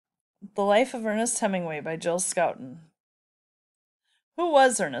The Life of Ernest Hemingway by Jill Schouten. Who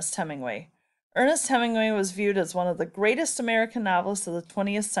was Ernest Hemingway? Ernest Hemingway was viewed as one of the greatest American novelists of the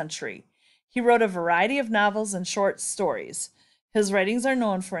 20th century. He wrote a variety of novels and short stories. His writings are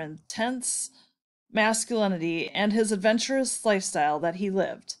known for intense masculinity and his adventurous lifestyle that he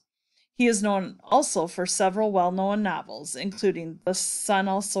lived. He is known also for several well-known novels, including The Sun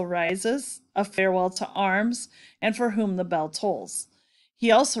Also Rises, A Farewell to Arms, and For Whom the Bell Tolls. He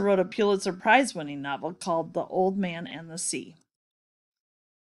also wrote a Pulitzer Prize-winning novel called The Old Man and the Sea.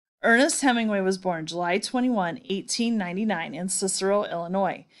 Ernest Hemingway was born July 21, 1899, in Cicero,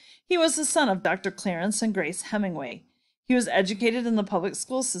 Illinois. He was the son of Dr. Clarence and Grace Hemingway. He was educated in the public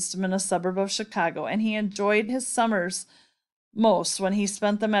school system in a suburb of Chicago, and he enjoyed his summers most when he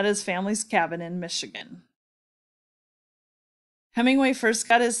spent them at his family's cabin in Michigan. Hemingway first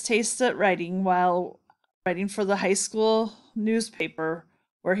got his taste at writing while writing for the high school newspaper,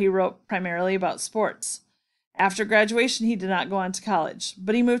 where he wrote primarily about sports. After graduation, he did not go on to college,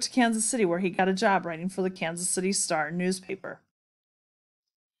 but he moved to Kansas City, where he got a job writing for the Kansas City Star newspaper.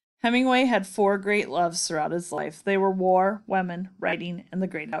 Hemingway had four great loves throughout his life. They were war, women, writing, and the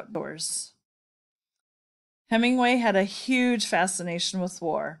great outdoors. Hemingway had a huge fascination with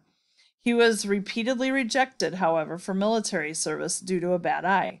war. He was repeatedly rejected, however, for military service due to a bad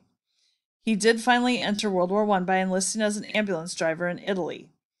eye. He did finally enter World War I by enlisting as an ambulance driver in Italy.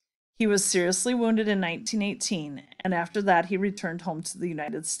 He was seriously wounded in 1918, and after that he returned home to the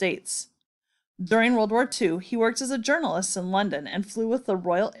United States. During World War II, he worked as a journalist in London and flew with the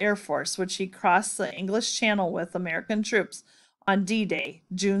Royal Air Force, which he crossed the English Channel with American troops on D-Day,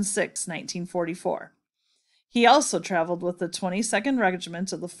 June 6, 1944. He also traveled with the 22nd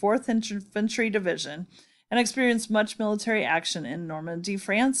Regiment of the 4th Infantry Division and experienced much military action in Normandy,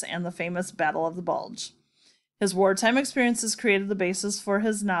 France, and the famous Battle of the Bulge. His wartime experiences created the basis for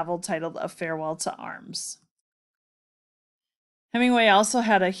his novel titled A Farewell to Arms. Hemingway also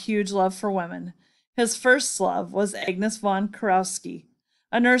had a huge love for women. His first love was Agnes von Kurowski,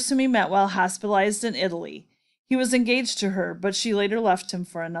 a nurse whom he met while hospitalized in Italy. He was engaged to her, but she later left him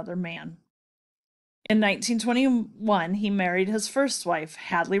for another man. In 1921, he married his first wife,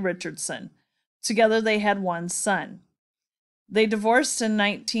 Hadley Richardson. Together they had one son. They divorced in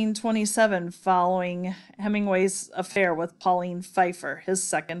 1927 following Hemingway's affair with Pauline Pfeiffer, his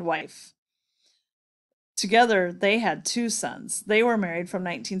second wife. Together they had two sons. They were married from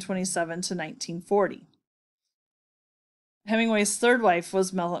 1927 to 1940. Hemingway's third wife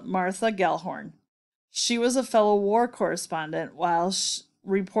was Martha Gellhorn. She was a fellow war correspondent while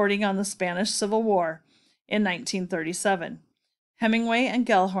reporting on the Spanish Civil War in 1937. Hemingway and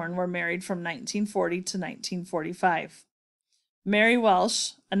Gellhorn were married from 1940 to 1945. Mary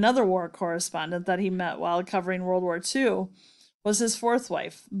Welsh, another war correspondent that he met while covering World War II, was his fourth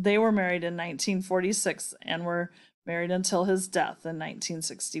wife. They were married in 1946 and were married until his death in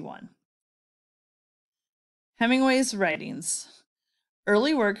 1961. Hemingway's writings.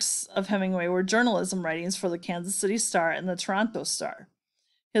 Early works of Hemingway were journalism writings for the Kansas City Star and the Toronto Star.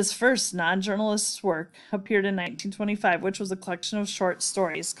 His first non-journalist work appeared in 1925, which was a collection of short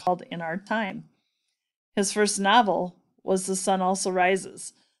stories called In Our Time. His first novel was The Sun Also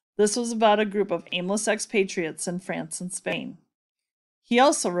Rises. This was about a group of aimless expatriates in France and Spain. He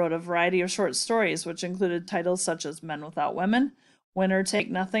also wrote a variety of short stories, which included titles such as Men Without Women, Winner Take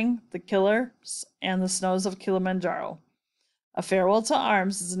Nothing, The Killers, and The Snows of Kilimanjaro. A Farewell to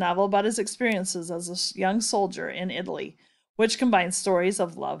Arms is a novel about his experiences as a young soldier in Italy, which combines stories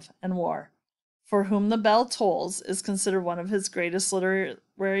of love and war. For Whom the Bell Tolls is considered one of his greatest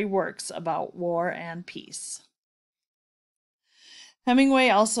literary works about war and peace. Hemingway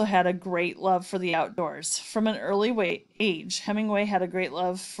also had a great love for the outdoors. From an early age, Hemingway had a great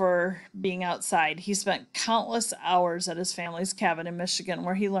love for being outside. He spent countless hours at his family's cabin in Michigan,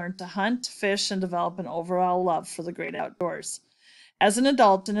 where he learned to hunt, fish, and develop an overall love for the great outdoors. As an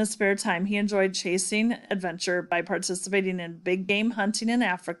adult, in his spare time, he enjoyed chasing adventure by participating in big game hunting in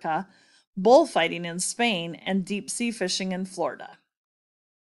Africa, bullfighting in Spain, and deep-sea fishing in Florida.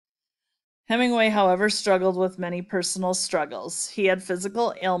 Hemingway, however, struggled with many personal struggles. He had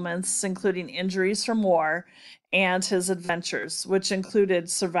physical ailments, including injuries from war, and his adventures, which included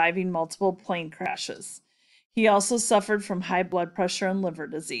surviving multiple plane crashes. He also suffered from high blood pressure and liver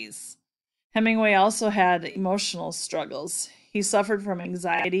disease. Hemingway also had emotional struggles. He suffered from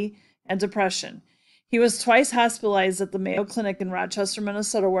anxiety and depression. He was twice hospitalized at the Mayo Clinic in Rochester,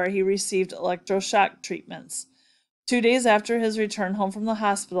 Minnesota, where he received electroshock treatments. 2 days after his return home from the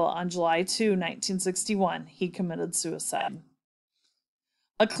hospital on July 2, 1961, he committed suicide.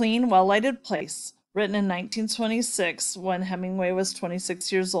 A Clean, Well-Lighted Place, written in 1926 when Hemingway was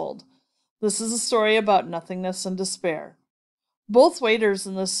 26 years old. This is a story about nothingness and despair. Both waiters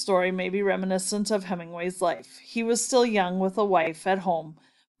in this story may be reminiscent of Hemingway's life. He was still young with a wife at home,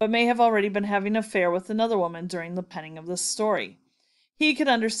 but may have already been having an affair with another woman during the penning of this story. He could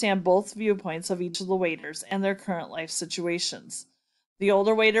understand both viewpoints of each of the waiters and their current life situations. The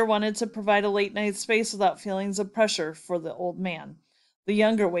older waiter wanted to provide a late night space without feelings of pressure for the old man. The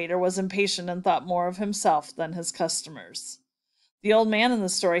younger waiter was impatient and thought more of himself than his customers. The old man in the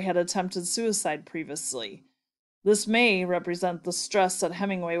story had attempted suicide previously. This may represent the stress that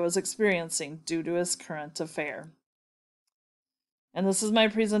Hemingway was experiencing due to his current affair. And this is my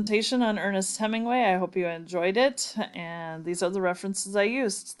presentation on Ernest Hemingway. I hope you enjoyed it, and these are the references I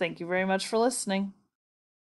used. Thank you very much for listening.